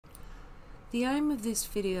The aim of this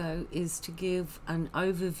video is to give an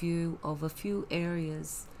overview of a few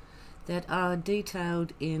areas that are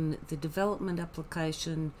detailed in the development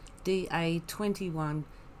application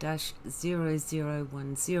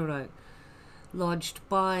DA21-0010 lodged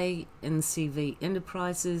by NCV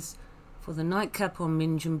Enterprises for the Nightcap on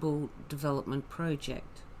Minjungbul development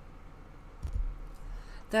project.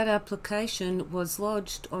 That application was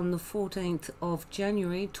lodged on the 14th of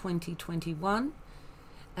January 2021,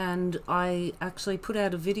 and I actually put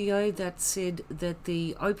out a video that said that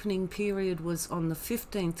the opening period was on the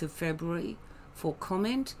 15th of February for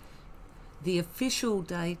comment. The official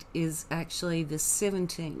date is actually the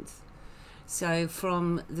 17th. So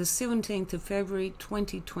from the 17th of February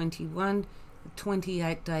 2021,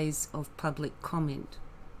 28 days of public comment.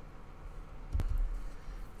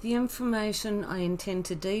 The information I intend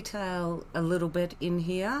to detail a little bit in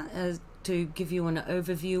here to give you an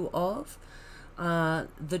overview of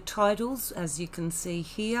the titles, as you can see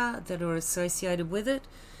here, that are associated with it,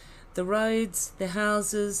 the roads, the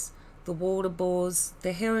houses, the water bores,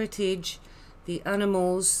 the heritage, the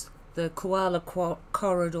animals, the koala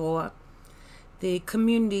corridor, the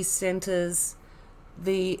community centres,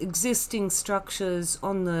 the existing structures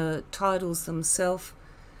on the titles themselves,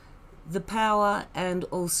 the power, and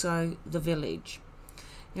also the village.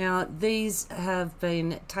 Now, these have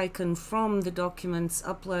been taken from the documents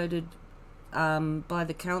uploaded by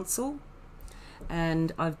the council,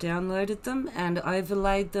 and I've downloaded them and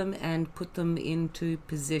overlaid them and put them into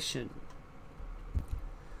position.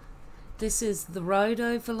 This is the road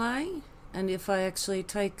overlay, and if I actually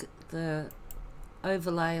take the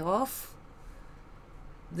overlay off,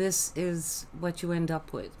 this is what you end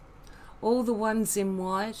up with. All the ones in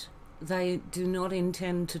white, they do not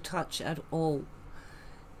intend to touch at all.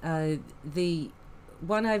 The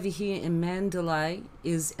one over here in Mandalay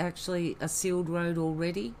is actually a sealed road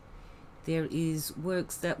already. There is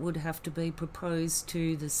works that would have to be proposed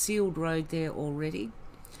to the sealed road there already.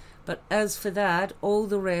 But as for that, all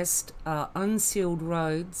the rest are unsealed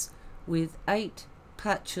roads with 8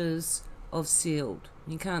 patches of sealed.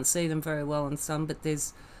 You can't see them very well on some, but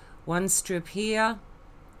there's one strip here,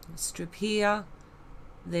 a strip here,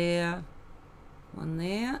 there, one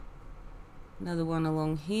there, another one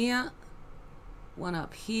along here, one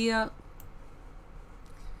up here,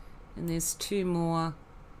 and there's 2 more,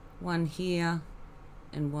 one here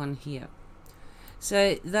and one here.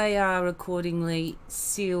 So they are accordingly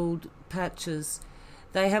sealed patches.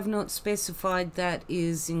 They have not specified that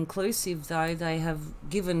is inclusive, though. They have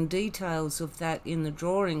given details of that in the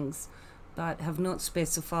drawings, but have not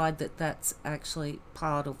specified that that's actually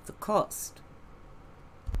part of the cost.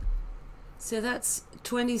 So that's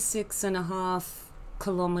 26.5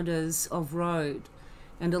 kilometres of road,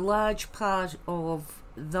 and a large part of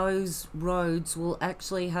those roads will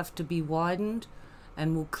actually have to be widened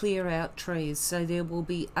and will clear out trees. So there will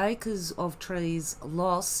be acres of trees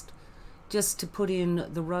lost just to put in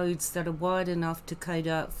the roads that are wide enough to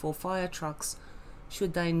cater for fire trucks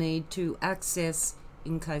should they need to access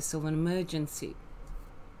in case of an emergency.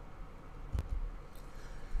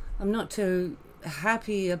 I'm not too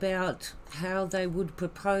happy about how they would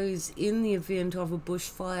propose in the event of a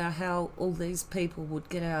bushfire how all these people would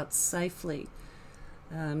get out safely,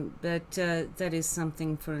 but that is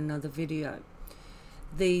something for another video.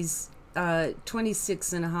 These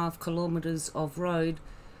 26.5 kilometres of road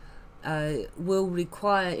will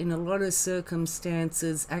require, in a lot of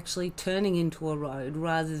circumstances, actually turning into a road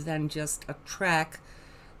rather than just a track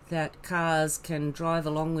that cars can drive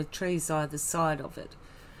along with trees either side of it.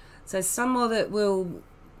 So some of it will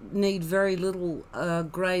need very little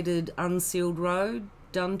graded unsealed road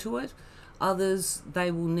done to it. Others, they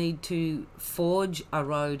will need to forge a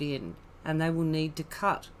road in, and they will need to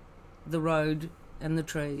cut the road and the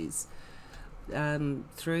trees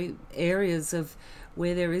through areas of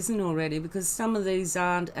where there isn't already, because some of these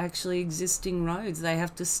aren't actually existing roads. They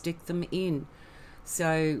have to stick them in.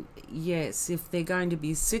 So yes, if they're going to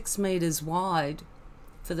be 6 meters wide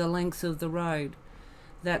for the length of the road,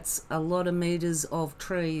 that's a lot of meters of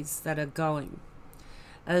trees that are going,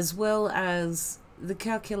 as well as the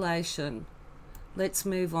calculation. Let's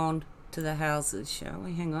move on to the houses, shall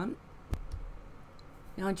we? Hang on.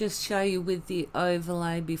 I'll just show you with the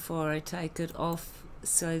overlay before I take it off,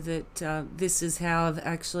 so that this is how I've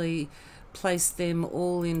actually placed them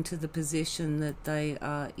all into the position that they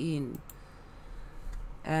are in.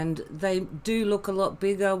 And they do look a lot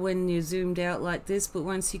bigger when you're zoomed out like this, but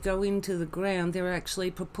once you go into the ground, they're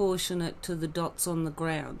actually proportionate to the dots on the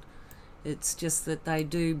ground. It's just that they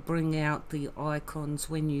do bring out the icons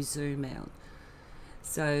when you zoom out.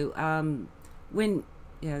 So when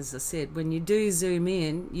as I said, when you do zoom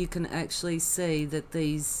in, you can actually see that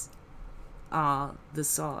these are the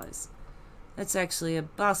size. That's actually a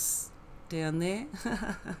bus down there.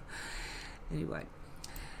 Anyway,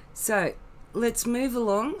 so let's move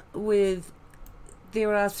along with,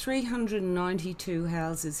 there are 392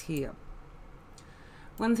 houses here.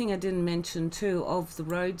 One thing I didn't mention too, of the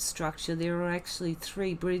road structure, there are actually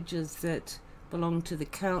 3 bridges that belong to the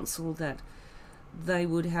council that they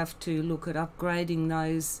would have to look at upgrading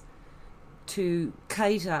those to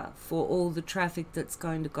cater for all the traffic that's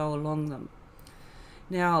going to go along them.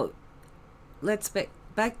 Now, let's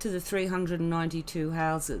back to the 392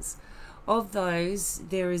 houses. Of those,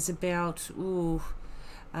 there is about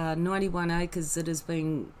 91 acres that has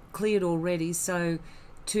been cleared already, so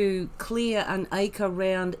to clear an acre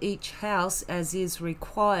round each house as is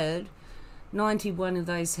required, 91 of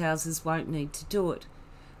those houses won't need to do it,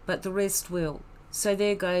 but the rest will. So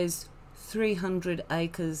there goes 300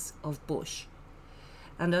 acres of bush.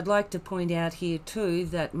 And I'd like to point out here too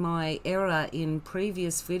that my error in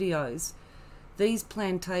previous videos, these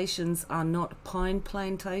plantations are not pine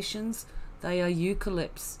plantations, they are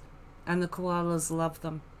eucalypts, and the koalas love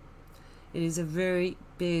them. It is a very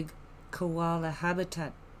big koala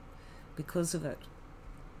habitat because of it.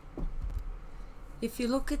 If you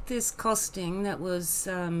look at this costing that was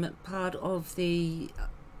part of the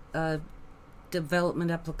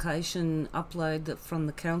development application upload from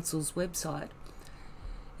the council's website,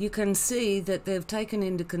 you can see that they've taken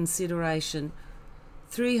into consideration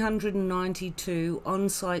 392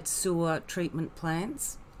 on-site sewer treatment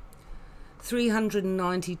plants,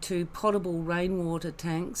 392 potable rainwater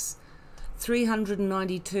tanks,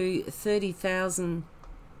 392 30,000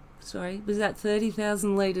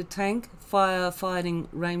 litre tank, firefighting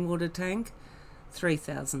rainwater tank,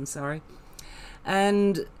 3,000, sorry,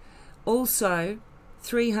 and also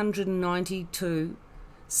 392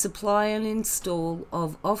 supply and install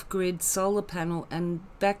of off-grid solar panel and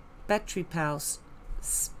battery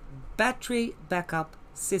backup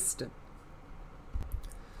system.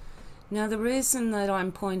 Now, the reason that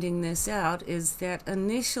I'm pointing this out is that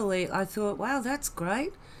initially I thought, wow, that's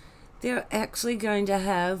great. They're actually going to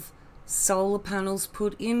have solar panels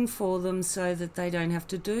put in for them so that they don't have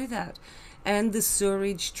to do that, and the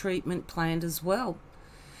sewage treatment plant as well.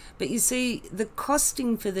 But you see, the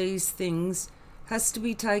costing for these things has to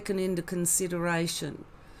be taken into consideration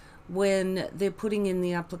when they're putting in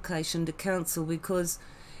the application to council, because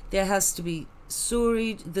there has to be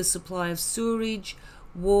sewerage, the supply of sewerage,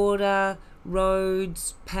 water,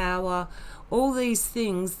 roads, power, all these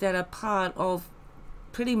things that are part of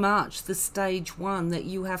pretty much the stage 1 that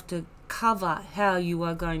you have to cover how you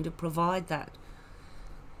are going to provide that.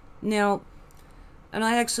 Now, and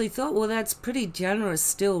I actually thought, well, that's pretty generous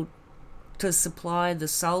still to supply the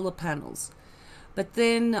solar panels. But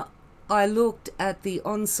then I looked at the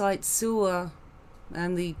on-site sewer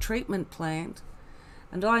and the treatment plant,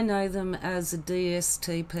 and I know them as a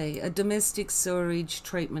DSTP, a domestic sewerage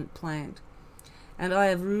treatment plant. And I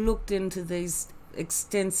have looked into these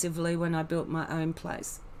extensively when I built my own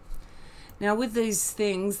place. Now, with these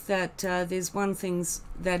things, that there's one thing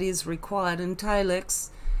that is required, and Talex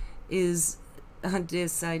is, I dare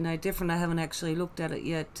say, no different. I haven't actually looked at it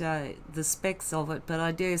yet, the specs of it, but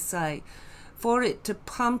I dare say for it to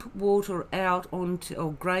pump water out onto,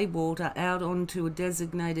 or grey water out onto a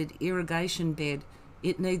designated irrigation bed,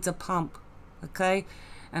 it needs a pump, okay?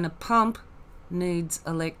 And a pump needs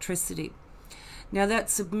electricity. Now,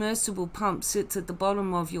 that submersible pump sits at the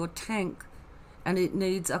bottom of your tank, and it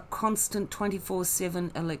needs a constant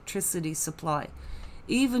 24/7 electricity supply.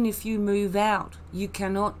 Even if you move out, you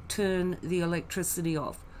cannot turn the electricity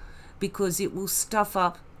off because it will stuff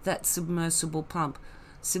up that submersible pump.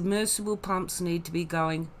 Submersible pumps need to be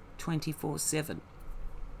going 24/7.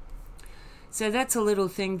 So that's a little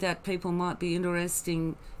thing that people might be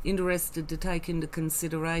interested to take into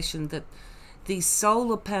consideration, that the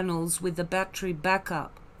solar panels with the battery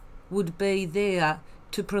backup would be there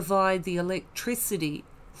to provide the electricity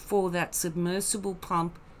for that submersible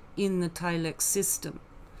pump in the Talex system.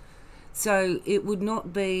 So it would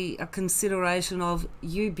not be a consideration of,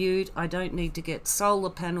 you Butte, I don't need to get solar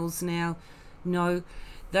panels now. No,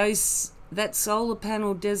 that solar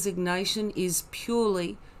panel designation is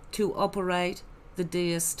purely to operate the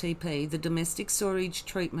DSTP, the domestic storage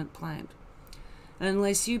treatment plant.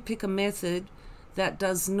 Unless you pick a method that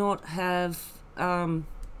does not have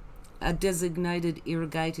a designated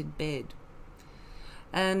irrigated bed.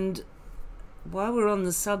 And while we're on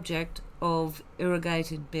the subject of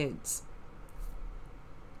irrigated beds,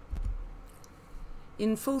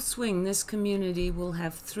 in full swing, this community will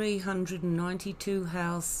have 392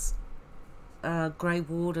 house grey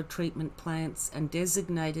water treatment plants and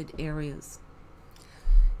designated areas.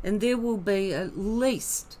 And there will be at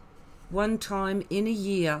least one time in a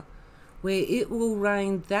year where it will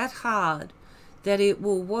rain that hard that it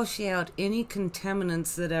will wash out any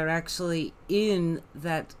contaminants that are actually in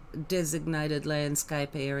that designated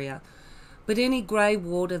landscape area. But any grey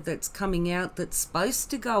water that's coming out that's supposed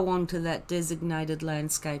to go onto that designated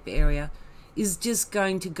landscape area is just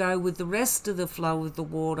going to go with the rest of the flow of the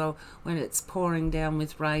water when it's pouring down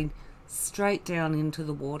with rain straight down into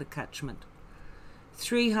the water catchment.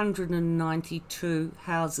 392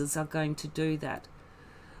 houses are going to do that.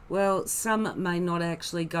 Well, some may not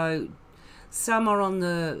actually go. Some are on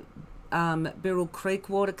the Beryl Creek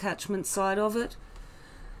water catchment side of it,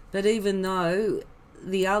 but even though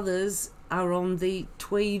the others are on the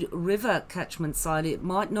Tweed River catchment side, it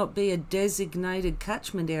might not be a designated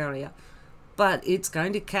catchment area, but it's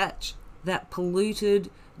going to catch that polluted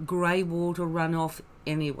grey water runoff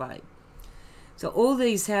anyway. So all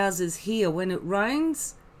these houses here, when it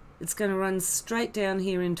rains, it's going to run straight down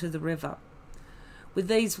here into the river. With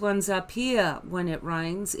these ones up here, when it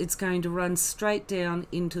rains, it's going to run straight down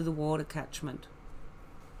into the water catchment.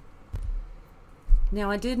 Now,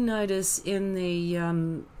 I did notice in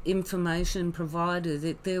the information provided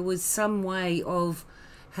that there was some way of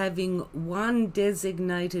having one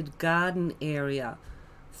designated garden area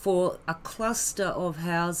for a cluster of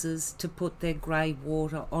houses to put their grey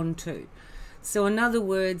water onto. So in other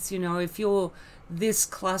words, you know, if you're this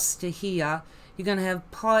cluster here, you're going to have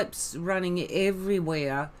pipes running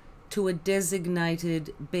everywhere to a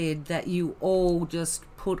designated bed that you all just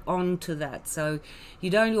put onto that. So you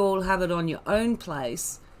don't all have it on your own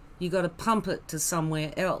place, you got to pump it to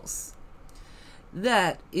somewhere else.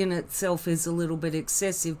 That in itself is a little bit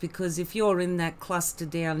excessive, because if you're in that cluster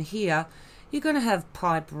down here, you're going to have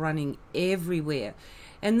pipe running everywhere.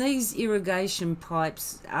 And these irrigation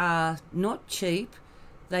pipes are not cheap.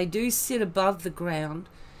 They do sit above the ground,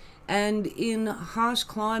 and in harsh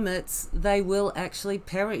climates they will actually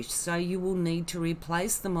perish, so you will need to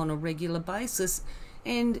replace them on a regular basis.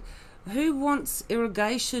 And who wants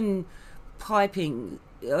irrigation piping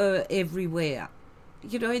everywhere?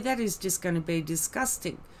 You know, that is just going to be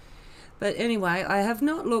disgusting. But anyway, I have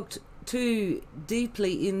not looked too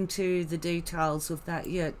deeply into the details of that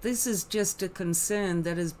yet. This is just a concern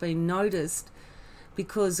that has been noticed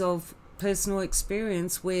because of personal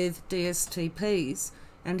experience with DSTPs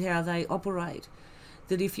and how they operate.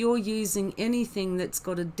 That if you're using anything that's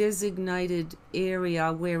got a designated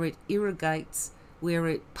area where it irrigates, where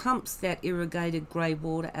it pumps that irrigated grey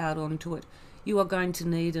water out onto it, you are going to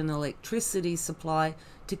need an electricity supply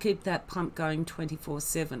to keep that pump going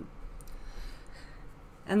 24/7.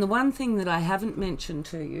 And the one thing that I haven't mentioned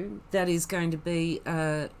to you that is going to be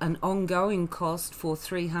an ongoing cost for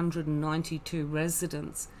 392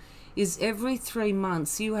 residents is every 3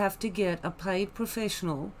 months you have to get a paid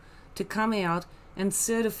professional to come out and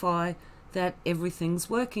certify that everything's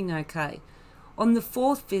working okay. On the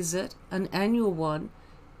 4th visit, an annual one,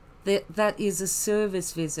 that is a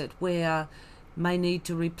service visit where may need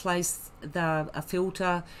to replace a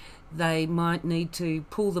filter. They might need to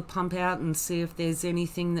pull the pump out and see if there's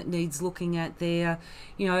anything that needs looking at there,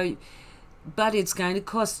 you know, but it's going to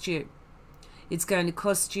cost you. It's going to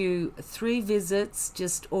cost you 3 visits,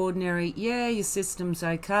 just ordinary, yeah, your system's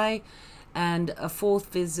okay, and a 4th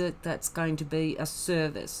visit that's going to be a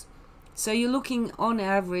service. So you're looking on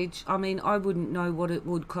average, I mean, I wouldn't know what it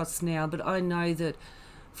would cost now, but I know that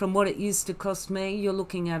from what it used to cost me, you're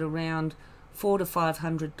looking at around $400 to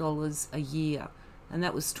 $500 a year. And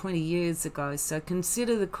that was 20 years ago. So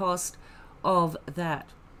consider the cost of that.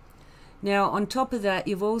 Now, on top of that,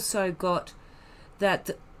 you've also got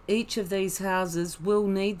that each of these houses will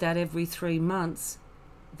need that every 3 months.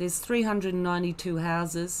 There's 392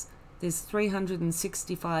 houses. There's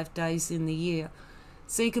 365 days in the year.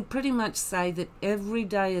 So you could pretty much say that every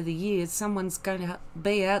day of the year, someone's going to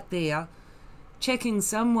be out there checking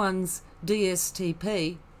someone's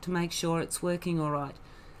DSTP to make sure it's working all right.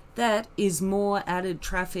 That is more added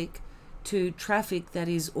traffic to traffic that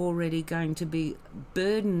is already going to be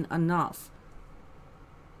burden enough.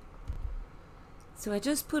 So I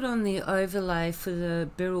just put on the overlay for the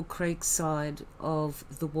Beryl Creek side of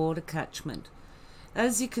the water catchment.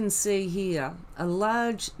 As you can see here, a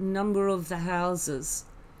large number of the houses,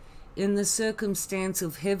 in the circumstance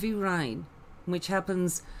of heavy rain, which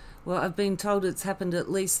happens, well, I've been told it's happened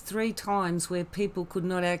at least 3 times where people could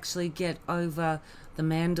not actually get over the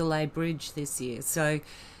Mandalay Bridge this year. So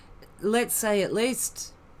let's say at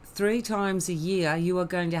least 3 times a year you are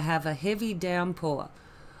going to have a heavy downpour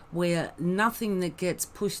where nothing that gets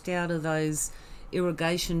pushed out of those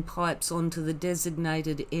irrigation pipes onto the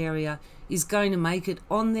designated area is going to make it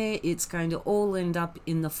on there. It's going to all end up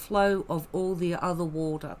in the flow of all the other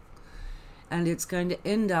water, and it's going to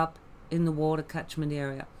end up in the water catchment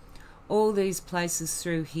area. All these places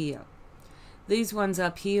through here. These ones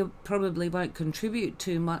up here probably won't contribute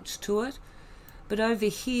too much to it, but over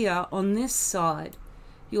here on this side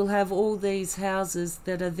you'll have all these houses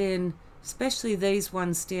that are then, especially these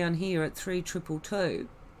ones down here at 3222,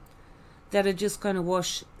 that are just going to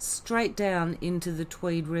wash straight down into the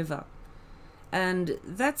Tweed River. And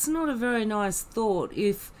that's not a very nice thought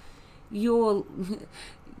if you're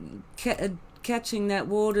catching that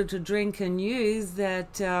water to drink and use,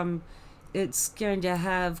 that it's going to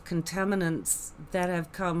have contaminants that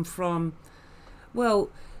have come from, well,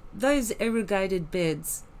 those irrigated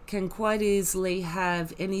beds can quite easily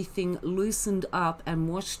have anything loosened up and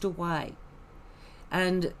washed away.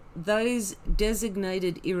 And those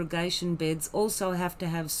designated irrigation beds also have to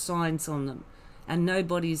have signs on them, and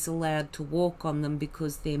nobody's allowed to walk on them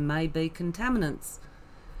because there may be contaminants.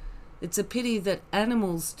 It's a pity that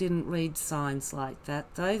animals didn't read signs like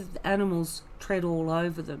that. Those animals tread all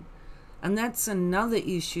over them. And that's another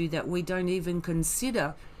issue that we don't even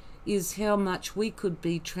consider, is how much we could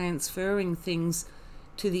be transferring things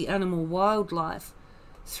to the animal wildlife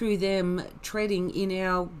through them treading in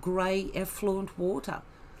our grey effluent water.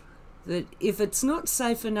 That if it's not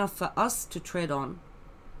safe enough for us to tread on,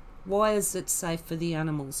 why is it safe for the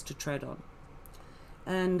animals to tread on?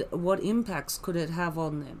 And what impacts could it have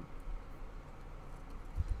on them?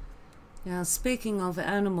 Now, speaking of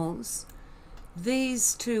animals,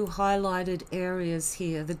 these two highlighted areas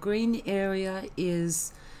here, the green area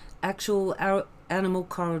is actual animal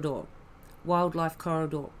corridor, wildlife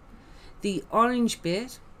corridor. The orange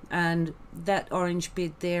bit, and that orange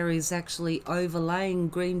bit there is actually overlaying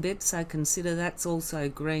green bit, so consider that's also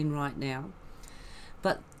green right now.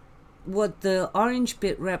 But what the orange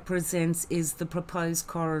bit represents is the proposed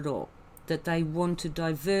corridor, that they want to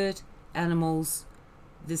divert animals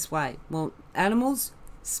this way. Well, animals,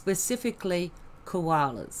 specifically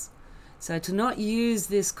koalas. So to not use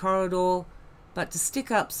this corridor, but to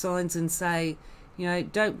stick up signs and say, you know,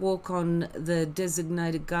 don't walk on the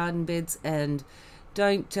designated garden beds, and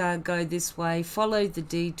don't go this way, follow the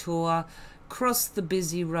detour, cross the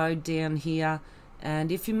busy road down here,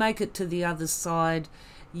 and if you make it to the other side,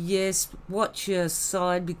 yes, watch your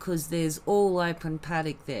side because there's all open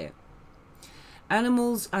paddock there.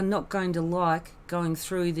 Animals are not going to like going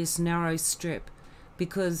through this narrow strip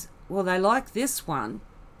because, well, they like this one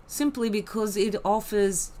simply because it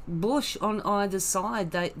offers bush on either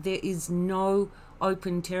side. There is no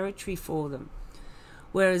open territory for them.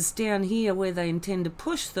 Whereas down here where they intend to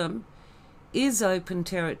push them is open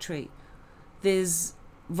territory. There's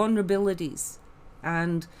vulnerabilities.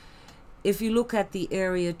 And if you look at the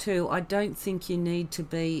area too, I don't think you need to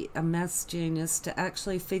be a maths genius to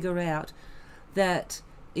actually figure out that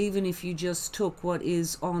even if you just took what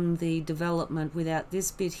is on the development without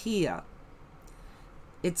this bit here,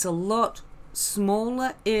 it's a lot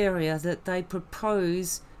smaller area that they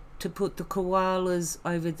propose to put the koalas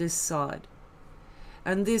over this side.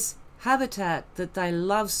 And this habitat that they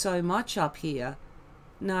love so much up here,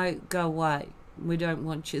 no, go away. We don't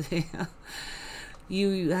want you there.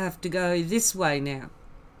 You have to go this way now.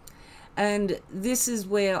 And this is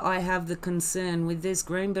where I have the concern with this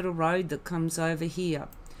green bit of road that comes over here.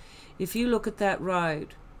 If you look at that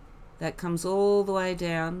road, that comes all the way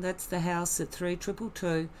down, that's the house at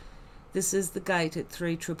 3222. This is the gate at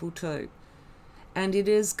 3222. And it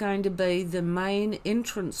is going to be the main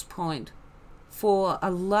entrance point for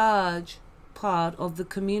a large part of the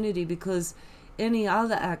community, because any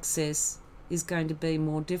other access is going to be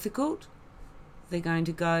more difficult. They're going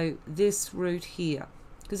to go this route here,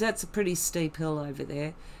 because that's a pretty steep hill over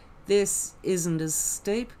there. This isn't as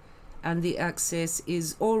steep, and the access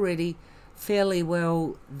is already fairly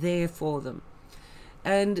well there for them.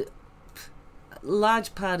 And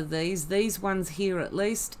large part of these ones here at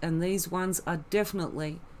least, and these ones are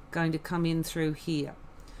definitely going to come in through here.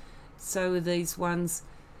 So these ones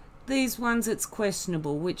it's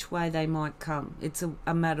questionable which way they might come. It's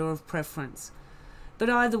a matter of preference. But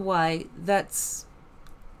either way, that's,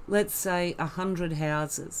 let's say, 100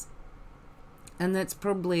 houses. And that's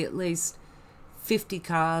probably at least 50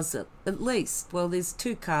 cars at least. Well, there's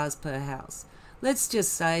 2 cars per house. Let's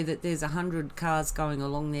just say that there's 100 cars going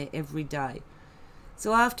along there every day.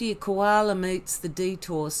 So after your koala meets the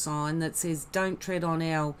detour sign that says don't tread on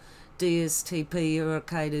our DSTP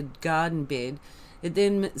irrigated garden bed, it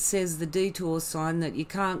then says the detour sign that you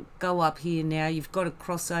can't go up here now, you've got to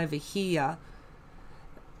cross over here.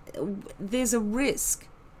 There's a risk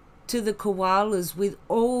to the koalas with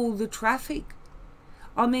all the traffic.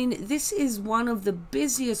 I mean, this is one of the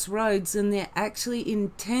busiest roads, and they're actually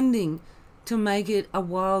intending to make it a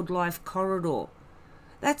wildlife corridor.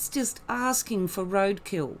 That's just asking for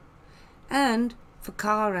roadkill and for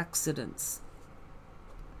car accidents.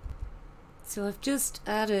 So I've just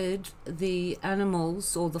added the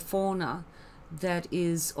animals or the fauna that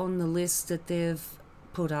is on the list that they've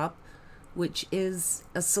put up, which is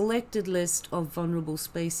a selected list of vulnerable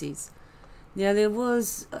species. Now, there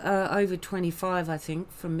was over 25, I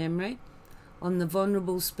think, from memory, on the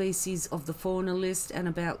vulnerable species of the fauna list, and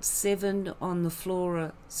about 7 on the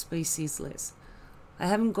flora species list. I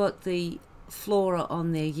haven't got the flora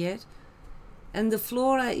on there yet, and the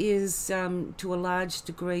flora is to a large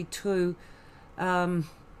degree too hard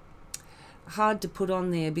to put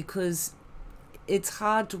on there, because it's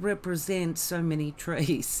hard to represent so many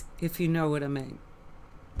trees, if you know what I mean.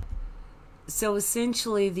 So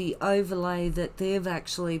essentially the overlay that they've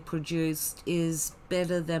actually produced is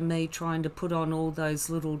better than me trying to put on all those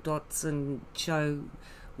little dots and show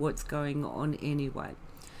what's going on anyway.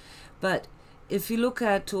 But if you look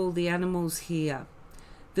at all the animals here,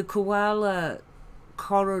 the koala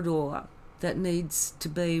corridor that needs to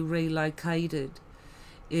be relocated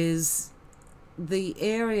is, the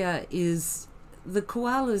area is, the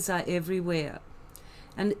koalas are everywhere,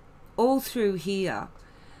 and all through here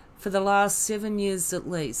for the last 7 years at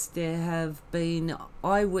least there have been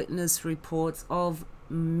eyewitness reports of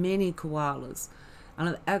many koalas, and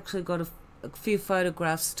I've actually got a few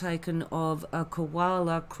photographs taken of a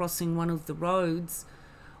koala crossing one of the roads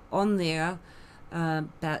on there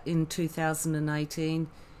about in 2018.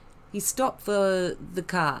 He stopped for the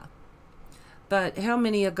car, but how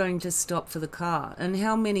many are going to stop for the car, and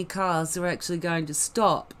how many cars are actually going to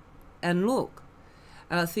stop and look?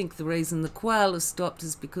 And I think the reason the koala stopped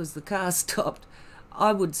is because the car stopped.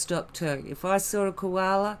 I would stop too if I saw a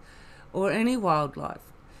koala or any wildlife,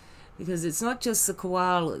 because it's not just the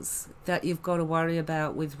koalas that you've got to worry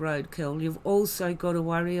about with roadkill. You've also got to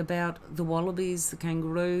worry about the wallabies, the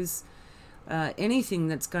kangaroos, anything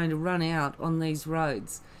that's going to run out on these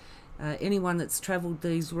roads. Anyone that's travelled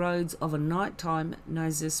these roads of a night time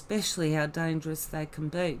knows especially how dangerous they can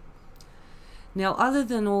be. Now, other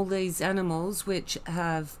than all these animals, which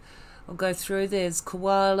have, I'll go through, there's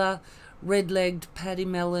koala, red-legged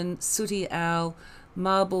paddymmelon, sooty owl,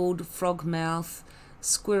 marbled frogmouth,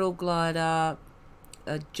 squirrel glider,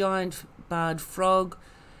 a giant barred frog,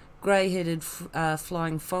 grey-headed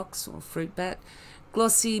flying fox or fruit bat,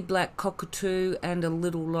 glossy black cockatoo, and a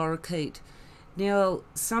little lorikeet. Now,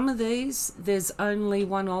 some of these, there's only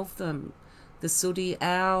one of them, the sooty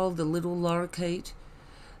owl, the little lorikeet.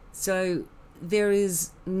 So there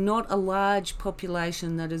is not a large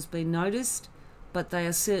population that has been noticed, but they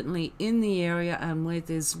are certainly in the area, and where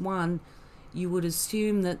there's one, you would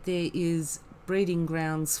assume that there is breeding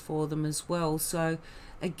grounds for them as well. So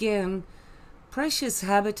again, precious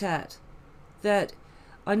habitat that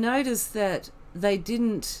I noticed that they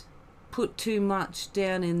didn't put too much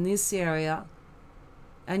down in this area,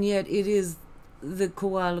 and yet it is the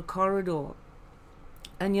koala corridor,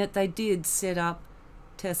 and yet they did set up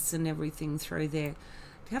tests and everything through there.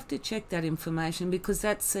 You have to check that information, because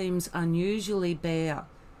that seems unusually bare,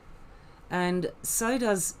 and so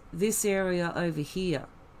does this area over here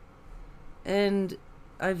and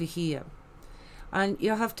over here. And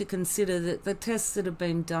you'll have to consider that the tests that have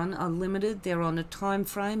been done are limited. They're on a time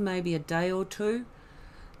frame, maybe a day or two.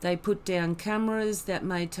 They put down cameras that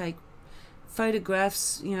may take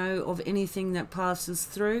photographs, you know, of anything that passes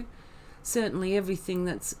through. Certainly everything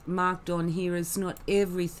that's marked on here is not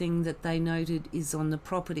everything that they noted is on the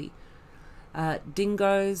property.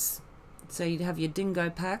 Dingoes, so you'd have your dingo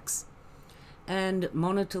packs, and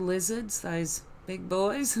monitor lizards, those big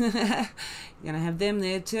boys. You're going to have them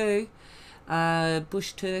there too.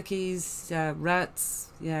 Bush turkeys,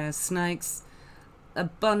 rats, snakes,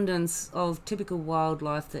 abundance of typical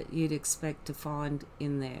wildlife that you'd expect to find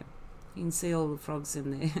in there. You can see all the frogs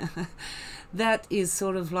in there. That is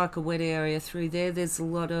sort of like a wet area through there. There's a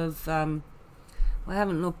lot of, I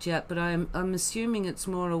haven't looked yet, but I'm assuming it's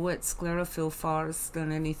more a wet sclerophyll forest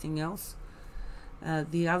than anything else.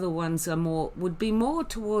 The other ones are would be more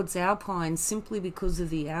towards alpine, simply because of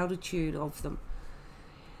the altitude of them.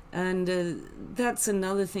 And that's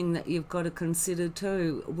another thing that you've got to consider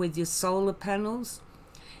too with your solar panels,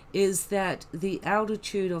 is that the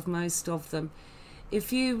altitude of most of them.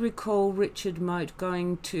 If you recall Richard Mote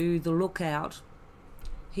going to the Lookout,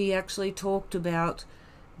 he actually talked about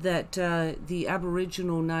that the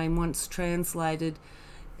Aboriginal name, once translated,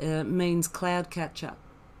 means cloud catcher.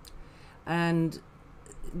 And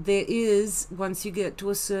there is, once you get to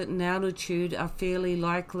a certain altitude, a fairly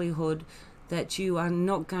likelihood that you are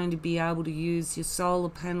not going to be able to use your solar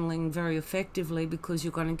paneling very effectively because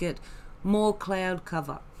you're going to get more cloud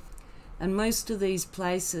cover. And most of these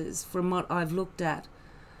places, from what I've looked at,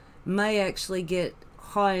 may actually get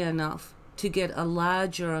high enough to get a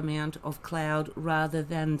larger amount of cloud rather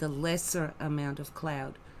than the lesser amount of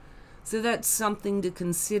cloud. So that's something to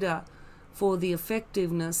consider for the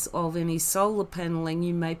effectiveness of any solar paneling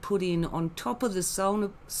you may put in on top of the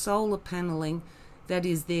solar paneling that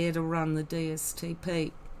is there to run the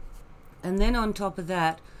DSTP. And then on top of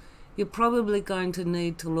that, you're probably going to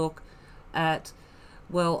need to look at,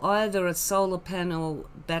 well, either a solar panel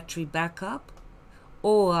battery backup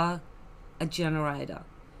or a generator.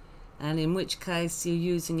 And in which case you're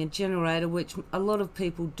using a generator, which a lot of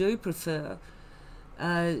people do prefer,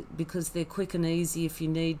 because they're quick and easy if you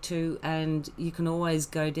need to, and you can always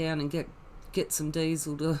go down and get some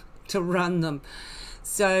diesel to run them.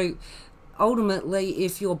 So ultimately,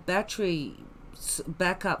 if your battery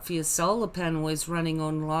backup for your solar panel is running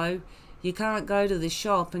on low, you can't go to the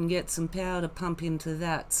shop and get some power to pump into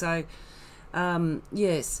that. So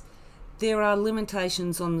yes, there are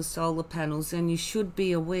limitations on the solar panels, and you should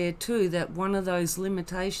be aware too that one of those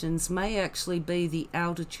limitations may actually be the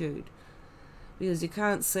altitude, because you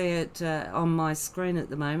can't see it on my screen at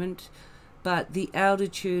the moment, but the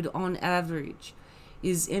altitude on average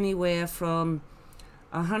is anywhere from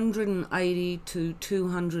 180 to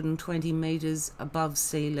 220 meters above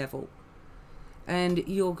sea level. And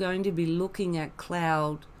you're going to be looking at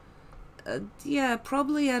cloud,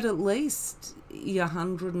 probably at least your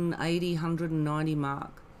 180, 190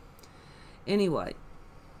 mark. Anyway,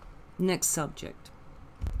 next subject.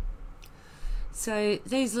 So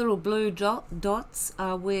these little blue dots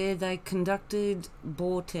are where they conducted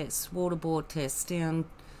water bore tests down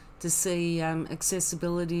to see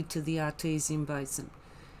accessibility to the artesian basin.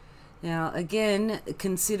 Now again,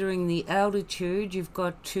 considering the altitude, you've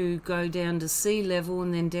got to go down to sea level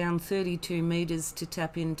and then down 32 meters to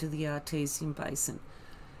tap into the artesian basin.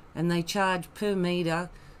 And they charge per meter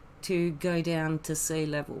to go down to sea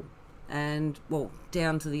level and, well,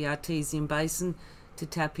 down to the artesian basin to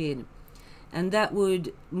tap in. And that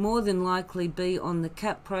would more than likely be on the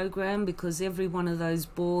CAP program, because every one of those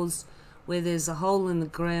bores where there's a hole in the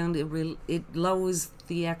ground, it lowers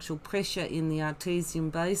the actual pressure in the artesian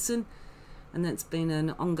basin, and that's been an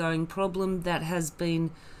ongoing problem that has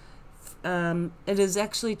been, it has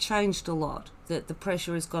actually changed a lot, that the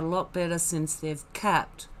pressure has got a lot better since they've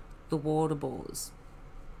capped the water bores.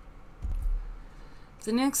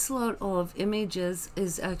 The next lot of images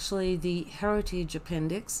is actually the heritage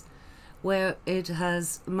appendix, where it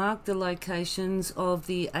has marked the locations of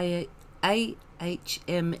the AHMS,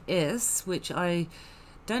 which I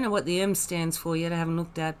don't know what the M stands for yet, I haven't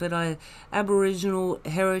looked at, but Aboriginal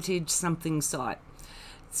Heritage something site.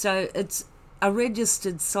 So it's a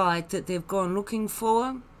registered site that they've gone looking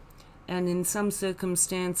for, and in some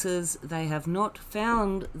circumstances they have not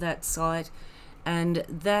found that site, and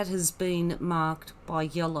that has been marked by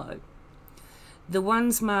yellow. The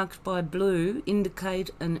ones marked by blue indicate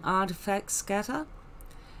an artifact scatter,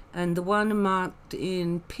 and the one marked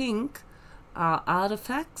in pink are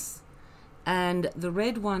artifacts, and the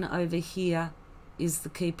red one over here is the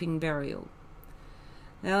keeping burial.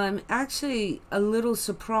 Now I'm actually a little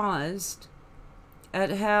surprised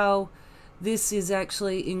at how this is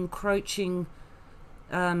actually encroaching.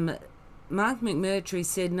 Mark McMurtry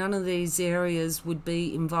said none of these areas would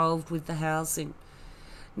be involved with the housing.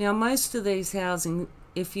 Now most of these housing,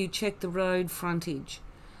 if you check the road frontage,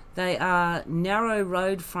 they are narrow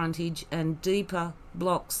road frontage and deeper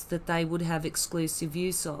blocks that they would have exclusive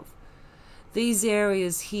use of. These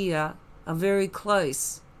areas here are very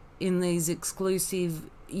close in these exclusive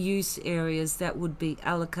use areas that would be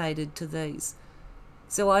allocated to these.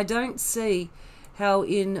 So I don't see how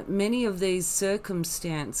in many of these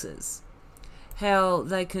circumstances how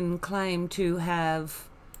they can claim to have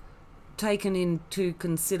taken into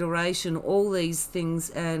consideration all these things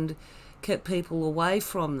and kept people away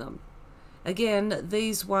from them. Again,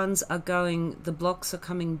 these ones are going, the blocks are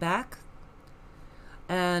coming back,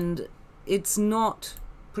 and it's not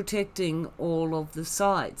protecting all of the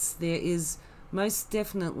sites. There is most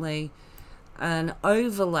definitely an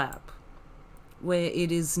overlap where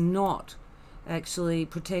it is not actually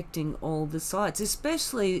protecting all the sites,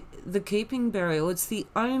 especially the keeping burial. It's the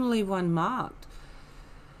only one marked.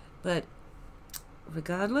 But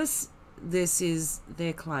regardless, this is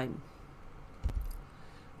their claim.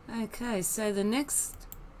 Okay, so the next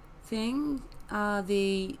thing are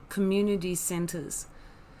the community centres.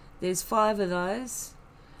 There's 5 of those,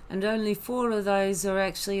 and only 4 of those are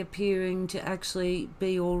actually appearing to actually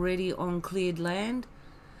be already on cleared land.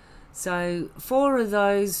 So 4 of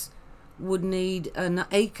those would need an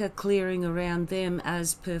acre clearing around them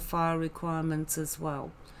as per fire requirements as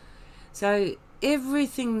well. So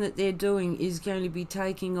everything that they're doing is going to be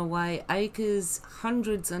taking away acres,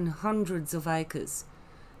 hundreds and hundreds of acres,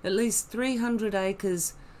 at least 300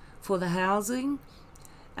 acres for the housing,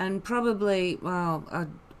 and probably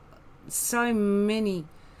so many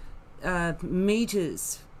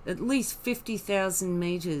meters, at least 50,000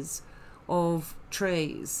 meters of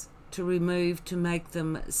trees to remove to make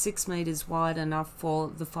them 6 meters wide, enough for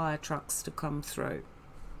the fire trucks to come through.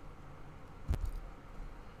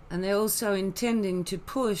 And they're also intending to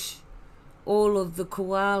push all of the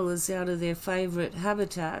koalas out of their favourite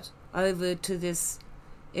habitat over to this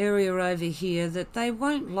area over here that they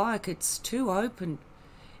won't like. It's too open.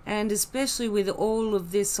 And especially with all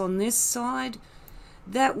of this on this side,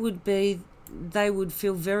 that would be, they would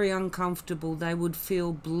feel very uncomfortable. They would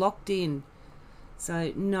feel blocked in.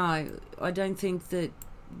 So no, I don't think that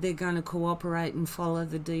they're going to cooperate and follow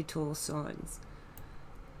the detour signs.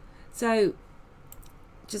 So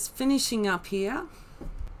just finishing up here,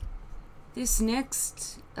 this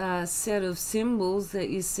next set of symbols that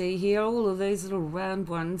you see here, all of these little round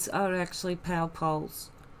ones are actually power poles.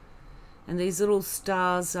 And these little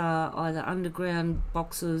stars are either underground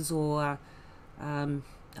boxes or,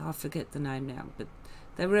 I forget the name now, but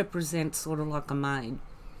they represent sort of like a main.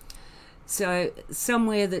 So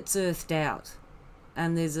somewhere that's earthed out,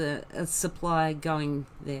 and there's a supply going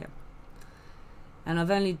there. And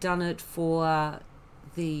I've only done it for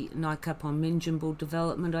the Nightcap on Minjungbul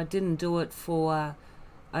development. I didn't do it for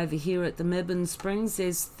over here at the Mebane Springs.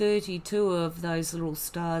 There's 32 of those little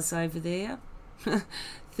stars over there.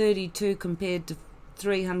 32 compared to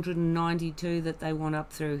 392 that they want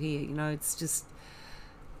up through here. You know, it's just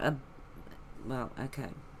well, okay.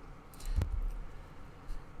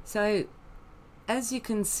 So as you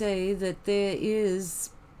can see that there is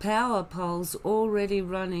power poles already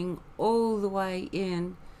running all the way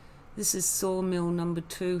in. This is sawmill number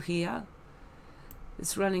 2 here.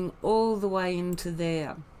 It's running all the way into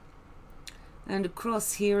there. And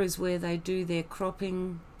across here is where they do their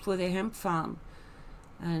cropping for their hemp farm.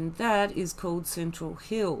 And that is called Central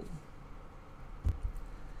Hill.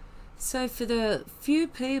 So for the few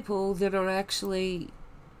people that are actually,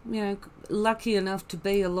 you know, lucky enough to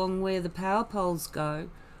be along where the power poles go,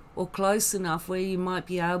 or close enough where you might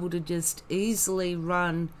be able to just easily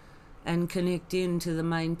run and connect into the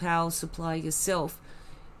main power supply yourself,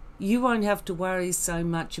 you won't have to worry so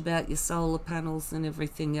much about your solar panels and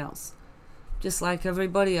everything else. Just like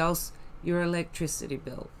everybody else, your electricity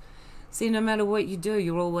bill. See, no matter what you do,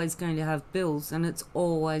 you're always going to have bills, and it's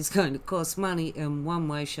always going to cost money in one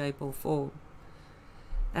way, shape or form.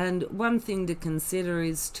 And one thing to consider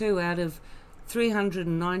is too, out of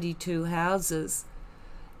 392 houses,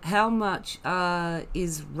 how much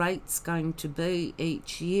is rates going to be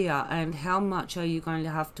each year, and how much are you going to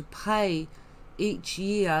have to pay each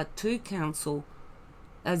year to council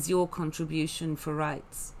as your contribution for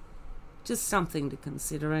rates? Just something to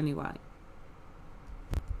consider anyway.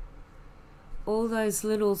 All those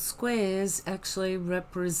little squares actually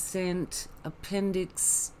represent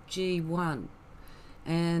Appendix G1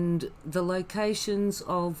 and the locations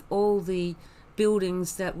of all the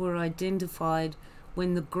buildings that were identified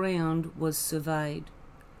when the ground was surveyed.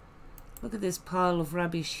 Look at this pile of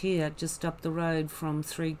rubbish here just up the road from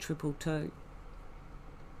 3222.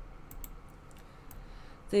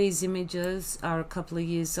 These images are a couple of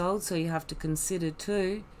years old, so you have to consider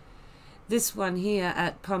too. This one here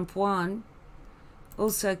at Pump 1,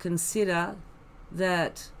 also consider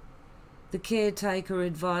that the caretaker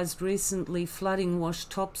advised recently flooding washed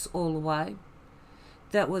tops all away.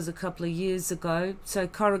 That was a couple of years ago, so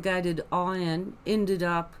corrugated iron ended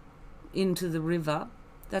up into the river.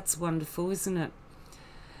 That's wonderful, isn't it?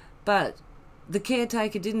 But the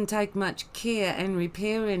caretaker didn't take much care and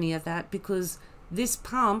repair any of that, because this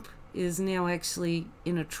pump is now actually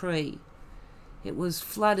in a tree. It was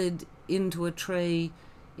flooded into a tree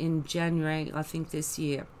in January, I think, this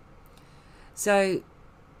year. So,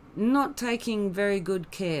 not taking very good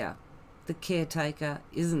care. The caretaker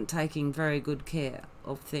isn't taking very good care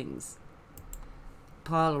of things.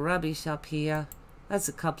 Pile of rubbish up here, that's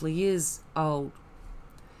a couple of years old.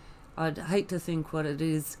 I'd hate to think what it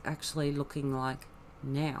is actually looking like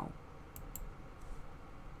now.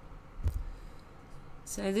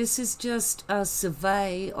 So this is just a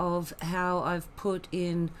survey of how I've put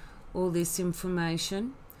in all this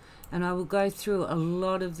information, and I will go through a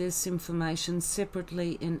lot of this information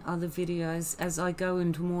separately in other videos as I go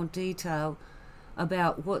into more detail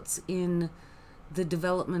about what's in the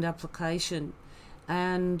development application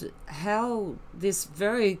and how this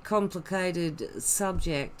very complicated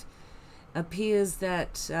subject appears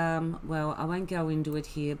that, well, I won't go into it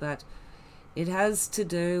here, but it has to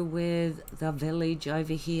do with the village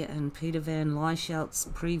over here and Peter van Lieshout's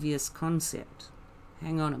previous concept.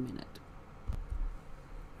 Hang on a minute.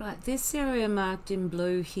 Right, this area marked in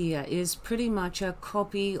blue here is pretty much a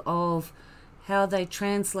copy of how they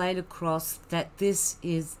translate across that this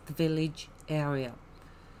is the village area.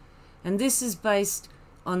 And this is based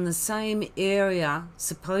on the same area,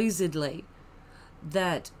 supposedly,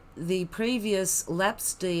 that the previous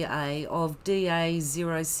lapsed DA of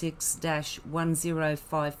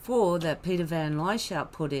DA21-0010 that Peter van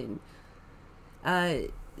Lieshout put in.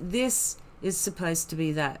 This is supposed to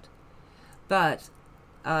be that. But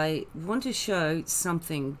I want to show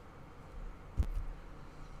something.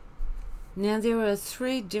 Now there are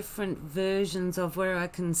 3 different versions of where I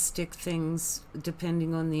can stick things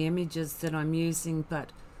depending on the images that I'm using,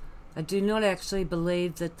 but I do not actually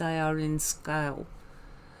believe that they are in scale.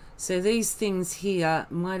 So these things here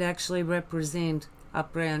might actually represent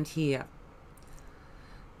up round here.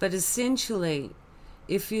 But essentially,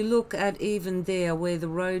 if you look at even there where the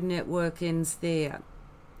road network ends there,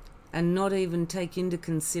 and not even take into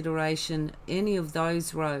consideration any of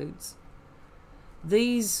those roads,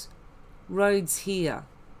 these roads here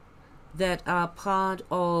that are part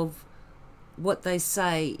of what they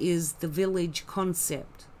say is the village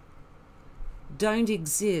concept don't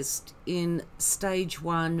exist in stage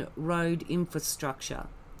 1 road infrastructure.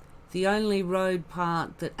 The only road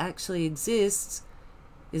part that actually exists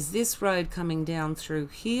is this road coming down through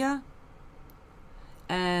here,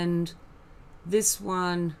 and this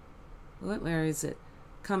one, where is it,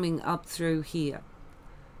 coming up through here.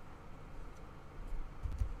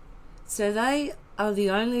 So they are the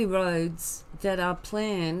only roads that are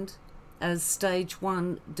planned as stage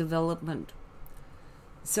 1 development.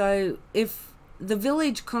 So if the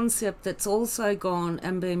village concept that's also gone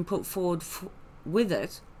and been put forward with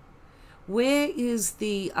it, where is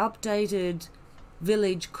the updated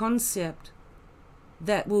village concept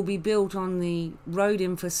that will be built on the road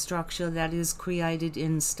infrastructure that is created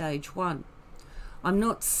in stage 1? I'm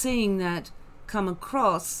not seeing that come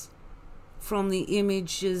across from the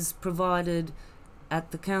images provided at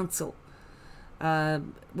the council.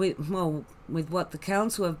 With what the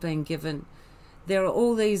council have been given, there are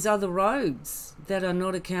all these other roads that are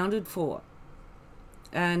not accounted for.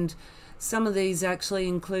 And some of these actually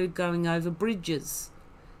include going over bridges,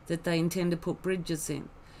 that they intend to put bridges in.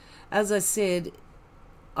 As I said,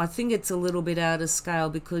 I think it's a little bit out of scale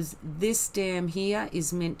because this dam here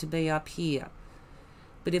is meant to be up here.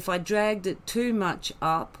 But if I dragged it too much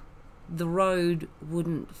up, the road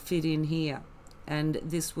wouldn't fit in here, and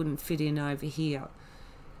this wouldn't fit in over here.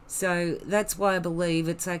 So that's why I believe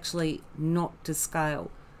it's actually not to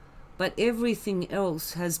scale. But everything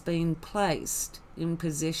else has been placed in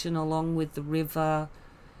position along with the river.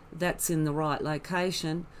 That's in the right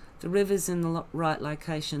location. The river's in the right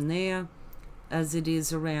location there, as it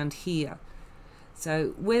is around here.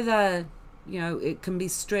 So whether, you know, it can be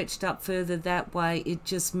stretched up further that way, it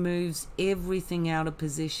just moves everything out of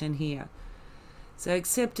position here. So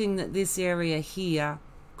accepting that this area here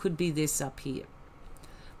could be this up here.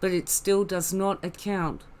 But it still does not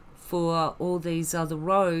account for all these other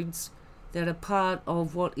roads that are part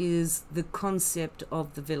of what is the concept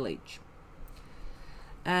of the village.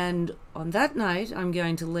 And on that note, I'm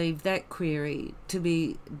going to leave that query to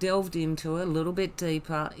be delved into a little bit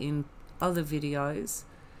deeper in other videos.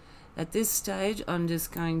 At this stage, I'm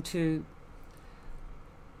just going to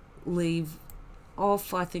leave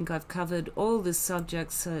off. I think I've covered all the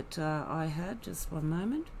subjects that I had. Just one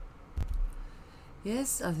moment.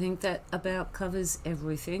 Yes, I think that about covers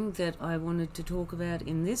everything that I wanted to talk about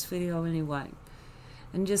in this video anyway.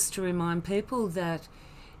 And just to remind people that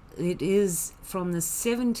it is from the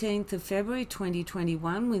 17th of February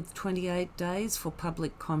 2021 with 28 days for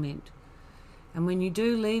public comment. And when you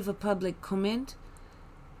do leave a public comment,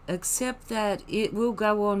 accept that it will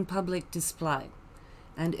go on public display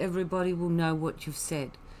and everybody will know what you've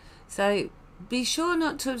said. So be sure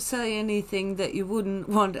not to say anything that you wouldn't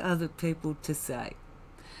want other people to say,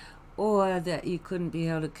 or that you couldn't be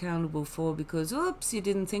held accountable for because, oops, you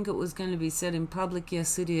didn't think it was going to be said in public.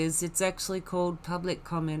 Yes, it is. It's actually called public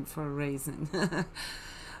comment for a reason.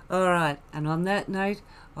 All right, and on that note,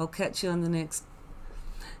 I'll catch you on the next.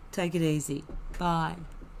 Take it easy. Bye.